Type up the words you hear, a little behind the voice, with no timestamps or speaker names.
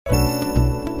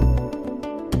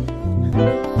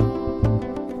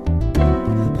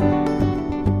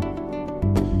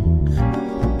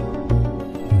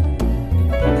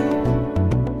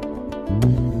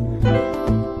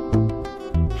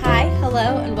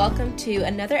welcome to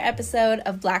another episode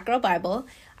of Black Girl Bible.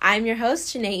 I'm your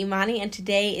host, Janae Imani, and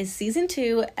today is Season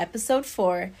 2, Episode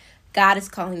 4, God is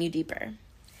Calling You Deeper.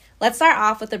 Let's start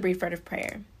off with a brief word of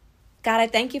prayer. God, I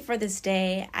thank you for this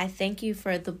day. I thank you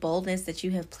for the boldness that you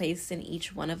have placed in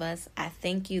each one of us. I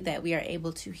thank you that we are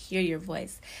able to hear your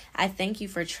voice. I thank you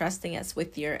for trusting us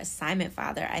with your assignment,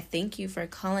 Father. I thank you for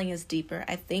calling us deeper.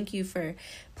 I thank you for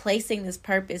placing this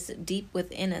purpose deep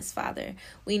within us, Father.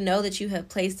 We know that you have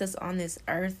placed us on this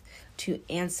earth to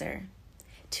answer,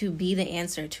 to be the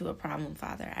answer to a problem,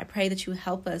 Father. I pray that you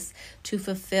help us to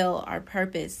fulfill our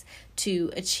purpose, to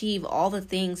achieve all the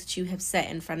things that you have set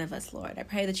in front of us, Lord. I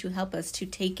pray that you help us to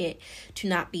take it, to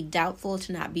not be doubtful,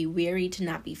 to not be weary, to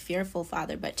not be fearful,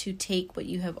 Father, but to take what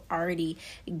you have already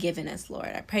given us, Lord.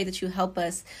 I pray that you help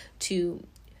us to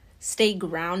stay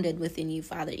grounded within you,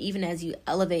 Father, even as you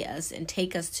elevate us and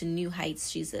take us to new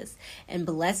heights, Jesus, and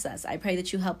bless us. I pray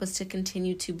that you help us to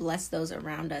continue to bless those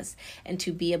around us and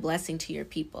to be a blessing to your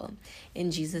people.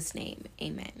 In Jesus' name,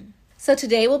 amen. So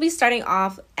today we'll be starting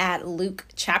off at Luke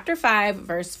chapter 5,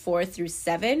 verse 4 through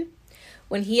 7.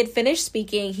 When he had finished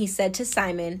speaking, he said to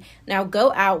Simon, "Now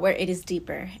go out where it is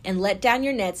deeper and let down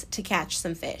your nets to catch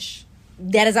some fish."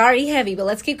 That is already heavy, but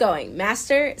let's keep going.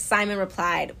 "Master," Simon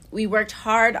replied, "we worked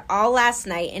hard all last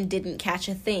night and didn't catch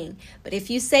a thing. But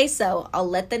if you say so, I'll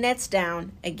let the nets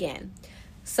down again."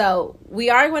 So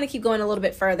we are going to keep going a little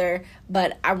bit further,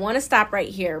 but I want to stop right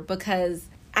here because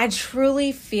I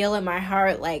truly feel in my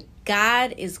heart like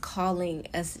God is calling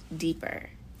us deeper.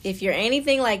 If you're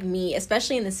anything like me,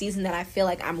 especially in the season that I feel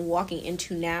like I'm walking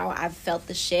into now, I've felt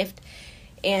the shift.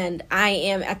 And I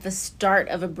am at the start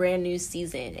of a brand new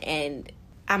season, and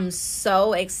I'm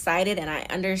so excited, and I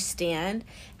understand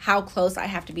how close I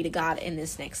have to be to God in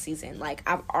this next season. Like,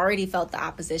 I've already felt the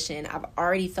opposition. I've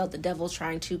already felt the devil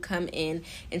trying to come in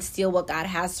and steal what God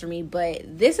has for me, but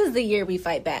this is the year we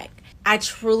fight back. I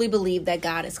truly believe that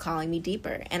God is calling me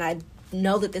deeper, and I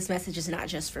know that this message is not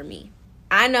just for me.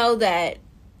 I know that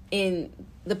in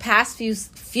the past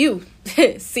few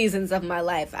seasons of my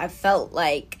life, I felt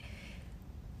like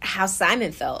how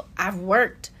Simon felt. I've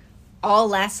worked all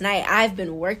last night. I've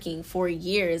been working for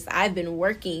years. I've been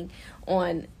working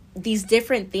on these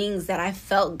different things that I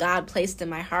felt God placed in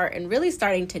my heart and really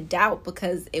starting to doubt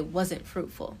because it wasn't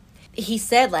fruitful. He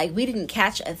said, like, we didn't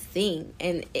catch a thing.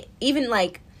 And even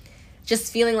like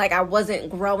just feeling like I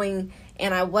wasn't growing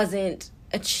and I wasn't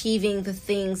achieving the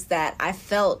things that I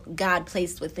felt God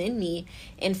placed within me,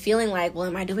 and feeling like, well,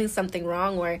 am I doing something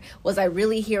wrong? Or was I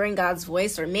really hearing God's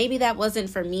voice? Or maybe that wasn't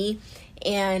for me.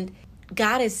 And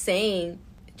God is saying,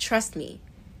 trust me,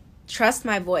 trust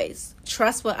my voice,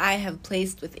 trust what I have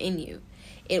placed within you.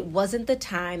 It wasn't the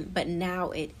time, but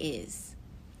now it is.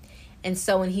 And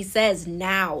so when he says,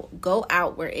 now go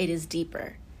out where it is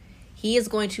deeper, he is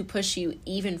going to push you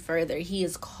even further. He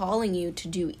is calling you to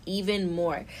do even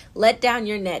more. Let down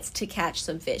your nets to catch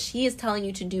some fish. He is telling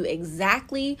you to do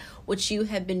exactly what you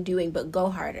have been doing, but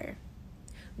go harder.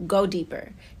 Go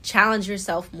deeper. Challenge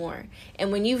yourself more.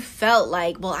 And when you felt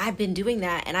like, well, I've been doing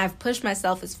that and I've pushed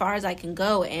myself as far as I can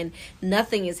go and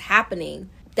nothing is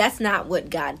happening, that's not what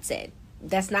God said.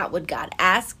 That's not what God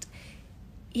asked.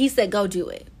 He said, go do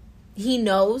it. He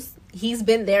knows. He's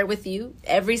been there with you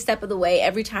every step of the way.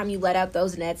 Every time you let out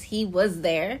those nets, he was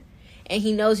there, and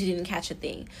he knows you didn't catch a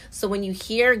thing. So when you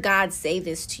hear God say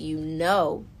this to you,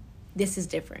 know this is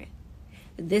different.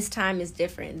 This time is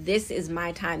different. This is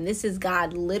my time. This is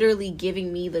God literally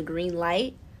giving me the green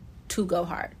light to go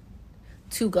hard,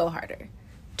 to go harder,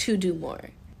 to do more.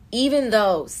 Even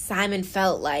though Simon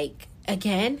felt like,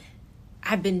 again,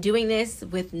 I've been doing this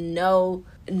with no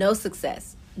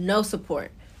success, no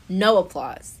support, no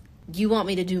applause. You want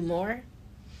me to do more?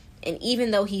 And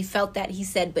even though he felt that, he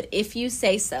said, but if you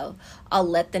say so, I'll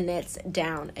let the nets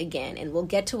down again. And we'll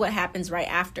get to what happens right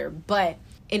after. But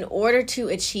in order to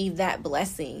achieve that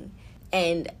blessing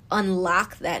and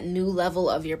unlock that new level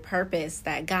of your purpose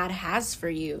that God has for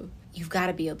you, you've got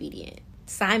to be obedient.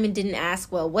 Simon didn't ask,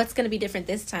 well, what's going to be different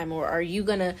this time? Or are you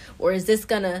going to, or is this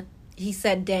going to, he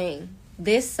said, dang,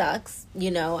 this sucks.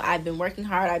 You know, I've been working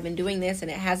hard. I've been doing this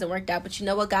and it hasn't worked out. But you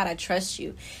know what, God, I trust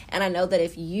you. And I know that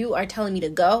if you are telling me to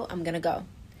go, I'm going to go.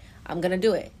 I'm going to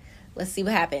do it. Let's see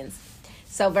what happens.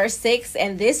 So verse 6,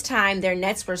 and this time their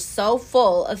nets were so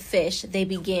full of fish, they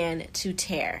began to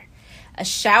tear. A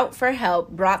shout for help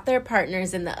brought their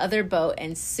partners in the other boat,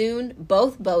 and soon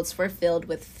both boats were filled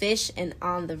with fish and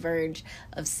on the verge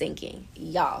of sinking.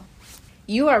 Y'all,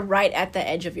 you are right at the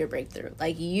edge of your breakthrough.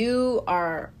 Like, you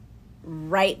are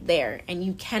right there and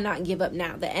you cannot give up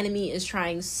now. The enemy is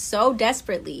trying so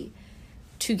desperately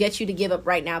to get you to give up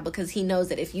right now, because he knows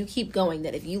that if you keep going,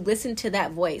 that if you listen to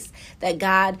that voice that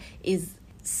God is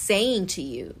saying to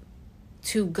you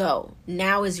to go,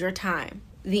 now is your time.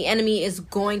 The enemy is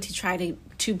going to try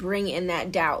to bring in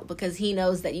that doubt, because he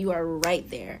knows that you are right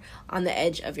there on the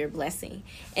edge of your blessing.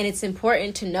 And it's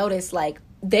important to notice, like,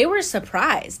 they were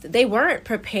surprised. They weren't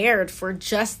prepared for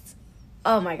just,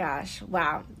 oh my gosh,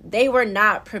 wow. They were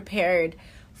not prepared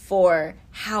for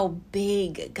how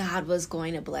big God was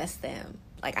going to bless them.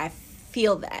 Like, I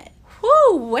feel that.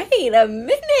 Whoo, wait a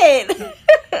minute.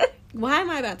 Why am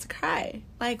I about to cry?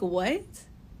 Like, what?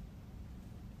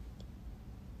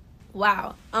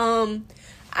 Wow.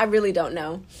 I really don't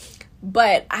know.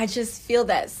 But I just feel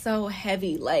that so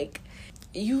heavy. Like,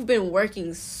 you've been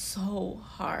working so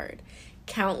hard.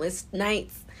 Countless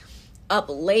nights up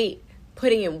late,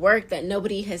 putting in work that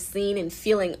nobody has seen and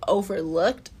feeling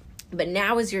overlooked. But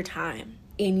now is your time.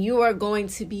 And you are going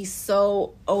to be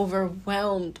so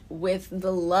overwhelmed with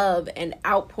the love and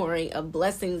outpouring of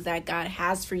blessings that God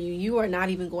has for you. You are not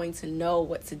even going to know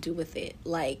what to do with it.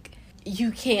 Like,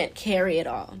 you can't carry it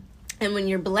all. And when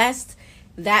you're blessed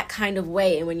that kind of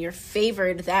way, and when you're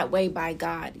favored that way by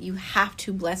God, you have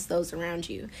to bless those around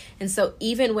you. And so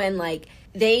even when, like,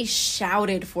 they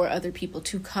shouted for other people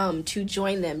to come, to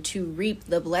join them, to reap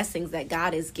the blessings that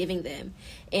God is giving them,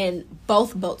 and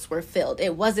both boats were filled.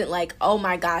 It wasn't like, oh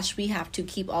my gosh, we have to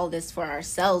keep all this for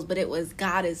ourselves, but it was,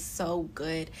 God is so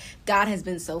good. God has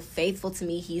been so faithful to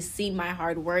me. He's seen my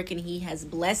hard work and he has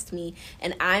blessed me,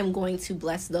 and I'm going to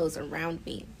bless those around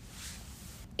me.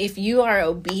 If you are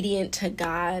obedient to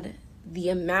God, the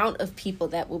amount of people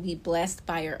that will be blessed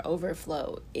by your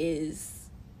overflow is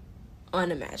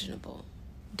unimaginable.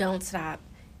 Don't stop.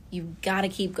 You gotta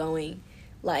keep going.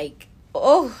 Like,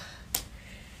 oh,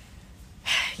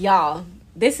 y'all,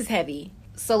 this is heavy.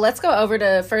 So let's go over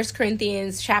to 1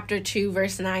 Corinthians chapter 2,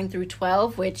 verse 9 through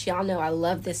 12, which y'all know I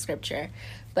love this scripture.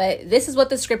 But this is what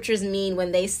the scriptures mean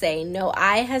when they say, no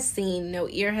eye has seen, no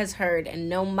ear has heard, and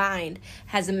no mind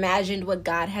has imagined what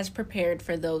God has prepared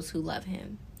for those who love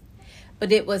him.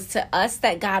 But it was to us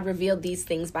that God revealed these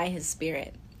things by his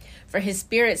Spirit. For his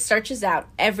Spirit searches out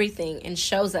everything and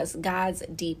shows us God's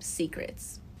deep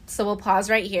secrets. So we'll pause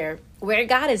right here. Where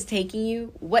God is taking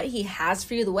you, what he has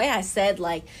for you, the way I said,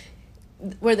 like,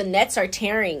 where the nets are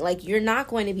tearing, like, you're not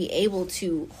going to be able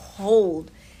to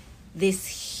hold this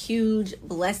huge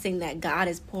blessing that God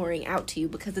is pouring out to you,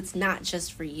 because it's not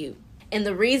just for you. And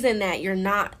the reason that you're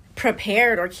not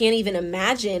prepared or can't even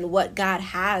imagine what God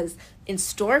has in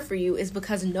store for you is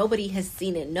because nobody has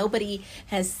seen it. Nobody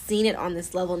has seen it on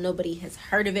this level. Nobody has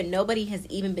heard of it. Nobody has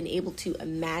even been able to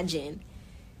imagine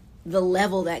the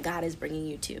level that God is bringing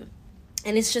you to.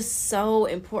 And it's just so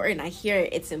important. I hear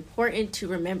it. It's important to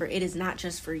remember it is not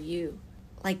just for you.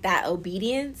 Like, that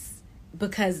obedience,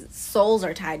 because souls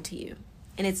are tied to you,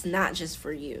 and it's not just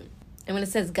for you. And when it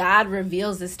says God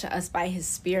reveals this to us by his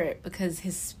Spirit, because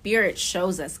his Spirit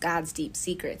shows us God's deep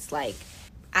secrets, like,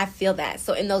 I feel that.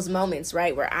 So in those moments,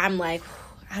 right, where I'm like,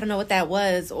 I don't know what that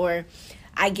was, or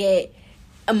I get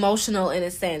emotional in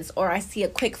a sense, or I see a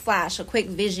quick flash, a quick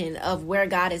vision of where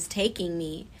God is taking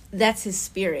me, that's his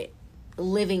Spirit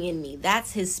living in me.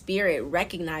 That's his Spirit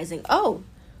recognizing, oh,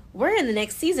 we're in the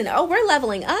next season. Oh, we're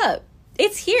leveling up.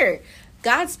 It's here.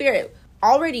 God's Spirit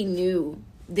already knew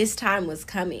this time was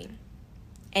coming,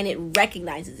 and it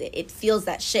recognizes it. It feels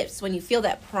that shift. So when you feel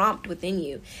that prompt within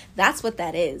you, that's what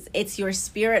that is. It's your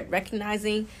Spirit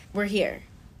recognizing, we're here.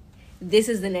 This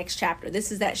is the next chapter.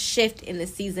 This is that shift in the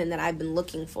season that I've been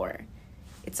looking for.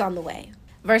 It's on the way.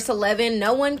 Verse 11,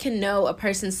 no one can know a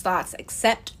person's thoughts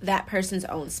except that person's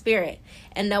own spirit,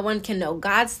 and no one can know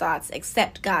God's thoughts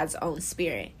except God's own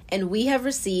Spirit. And we have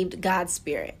received God's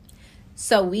Spirit,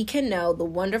 so we can know the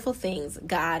wonderful things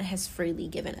God has freely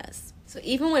given us. So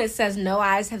even when it says no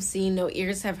eyes have seen, no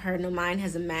ears have heard, no mind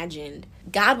has imagined,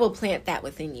 God will plant that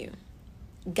within you.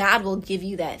 God will give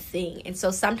you that thing. And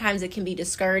so sometimes it can be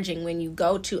discouraging when you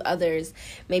go to others,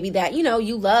 maybe that,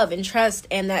 you love and trust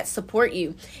and that support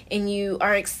you, and you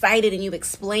are excited and you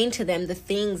explain to them the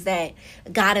things that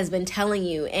God has been telling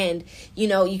you. And,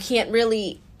 you can't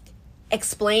really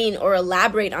explain or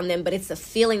elaborate on them, but it's a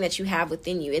feeling that you have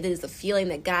within you. It is a feeling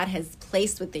that God has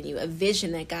placed within you, a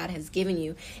vision that God has given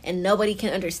you, and nobody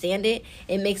can understand it.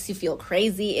 It makes you feel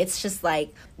crazy. It's just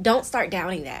like, don't start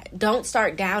doubting that. Don't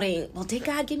start doubting, well, did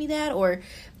God give me that? Or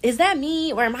is that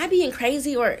me? Or am I being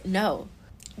crazy? Or no,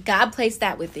 God placed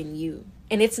that within you,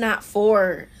 and it's not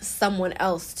for someone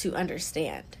else to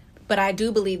understand. But I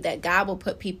do believe that God will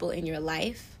put people in your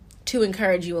life to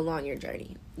encourage you along your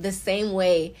journey. The same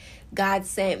way God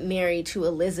sent Mary to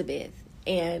Elizabeth,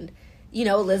 and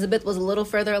Elizabeth was a little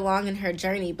further along in her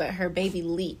journey, but her baby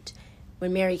leaped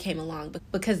when Mary came along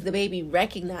because the baby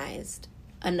recognized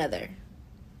another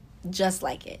just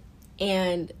like it.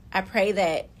 And I pray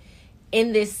that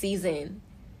in this season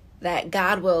that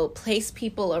God will place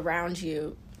people around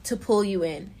you to pull you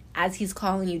in as he's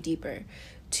calling you deeper,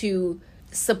 to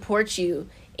support you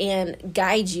and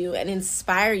guide you and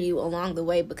inspire you along the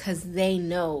way, because they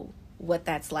know what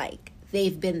that's like.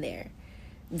 They've been there.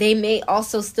 They may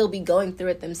also still be going through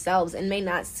it themselves and may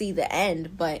not see the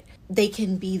end, but they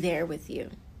can be there with you.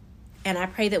 And I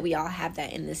pray that we all have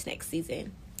that in this next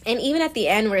season. And even at the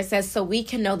end where it says, so we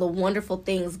can know the wonderful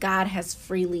things God has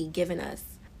freely given us.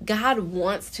 God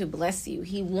wants to bless you.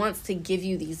 He wants to give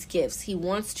you these gifts. He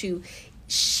wants to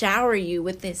shower you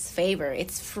with this favor.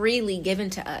 It's freely given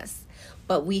to us,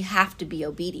 but we have to be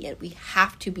obedient. We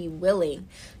have to be willing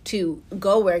to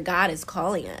go where God is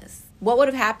calling us. What would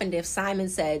have happened if Simon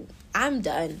said, I'm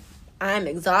done. I'm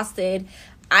exhausted.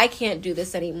 I can't do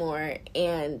this anymore.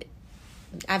 And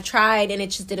I've tried and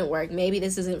it just didn't work. Maybe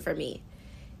this isn't for me.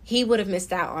 He would have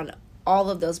missed out on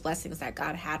all of those blessings that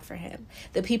God had for him.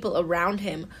 The people around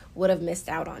him would have missed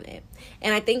out on it.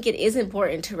 And I think it is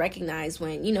important to recognize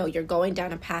when, you're going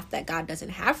down a path that God doesn't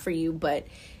have for you, but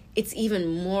it's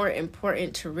even more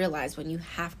important to realize when you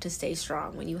have to stay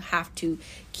strong, when you have to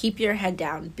keep your head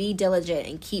down, be diligent,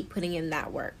 and keep putting in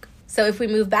that work. So if we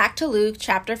move back to Luke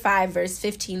chapter 5, verse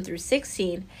 15 through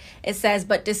 16, it says,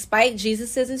 but despite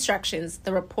Jesus' instructions,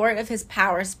 the report of his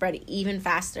power spread even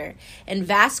faster, and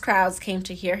vast crowds came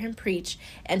to hear him preach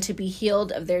and to be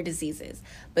healed of their diseases.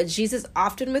 But Jesus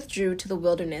often withdrew to the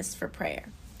wilderness for prayer.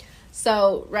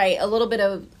 So, right, a little bit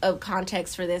of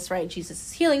context for this, right? Jesus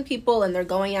is healing people and they're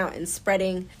going out and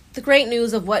spreading the great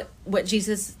news of what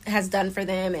Jesus has done for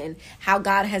them and how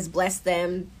God has blessed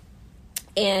them.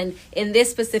 And in this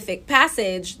specific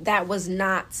passage, that was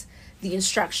not the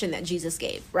instruction that Jesus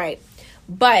gave, right?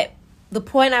 But the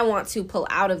point I want to pull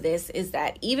out of this is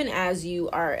that even as you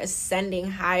are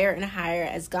ascending higher and higher,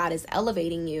 as God is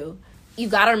elevating you, you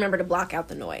got to remember to block out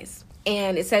the noise.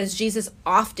 And it says Jesus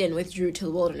often withdrew to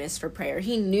the wilderness for prayer.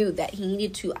 He knew that he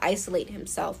needed to isolate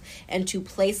himself and to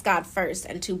place God first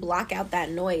and to block out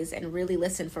that noise and really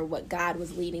listen for what God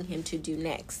was leading him to do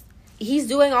next. He's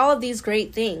doing all of these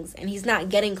great things and he's not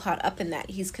getting caught up in that.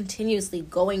 He's continuously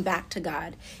going back to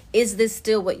God. Is this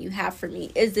still what you have for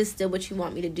me? Is this still what you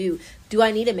want me to do? Do I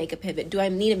need to make a pivot? Do I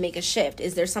need to make a shift?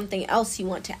 Is there something else you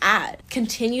want to add?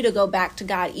 Continue to go back to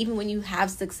God even when you have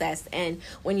success and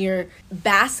when you're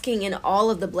basking in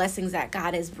all of the blessings that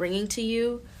God is bringing to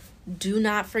you. Do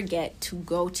not forget to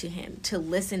go to him, to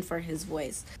listen for his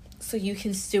voice so you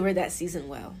can steward that season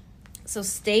well. So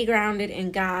stay grounded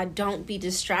in God. Don't be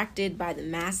distracted by the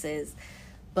masses.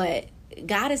 But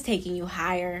God is taking you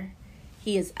higher.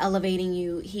 He is elevating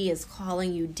you. He is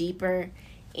calling you deeper.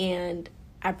 And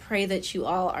I pray that you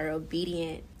all are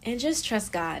obedient and just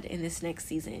trust God in this next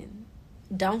season.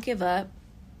 Don't give up.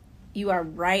 You are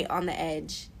right on the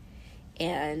edge.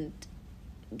 And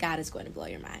God is going to blow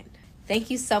your mind. Thank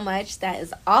you so much. That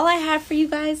is all I have for you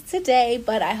guys today.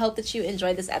 But I hope that you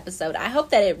enjoyed this episode. I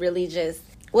hope that it really just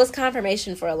was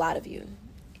confirmation for a lot of you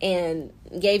and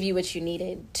gave you what you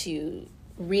needed to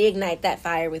reignite that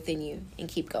fire within you and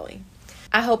keep going.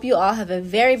 I hope you all have a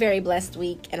very, very blessed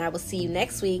week, and I will see you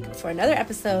next week for another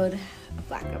episode of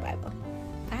Black Girl Bible.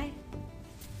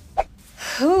 Bye.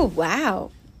 Oh,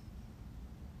 wow.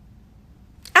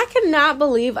 I cannot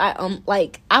believe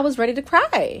I was ready to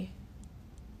cry.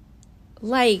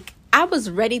 I was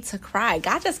ready to cry.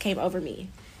 God just came over me.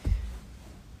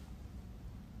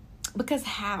 Because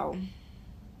how?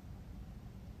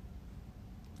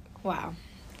 Wow.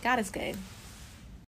 God is good.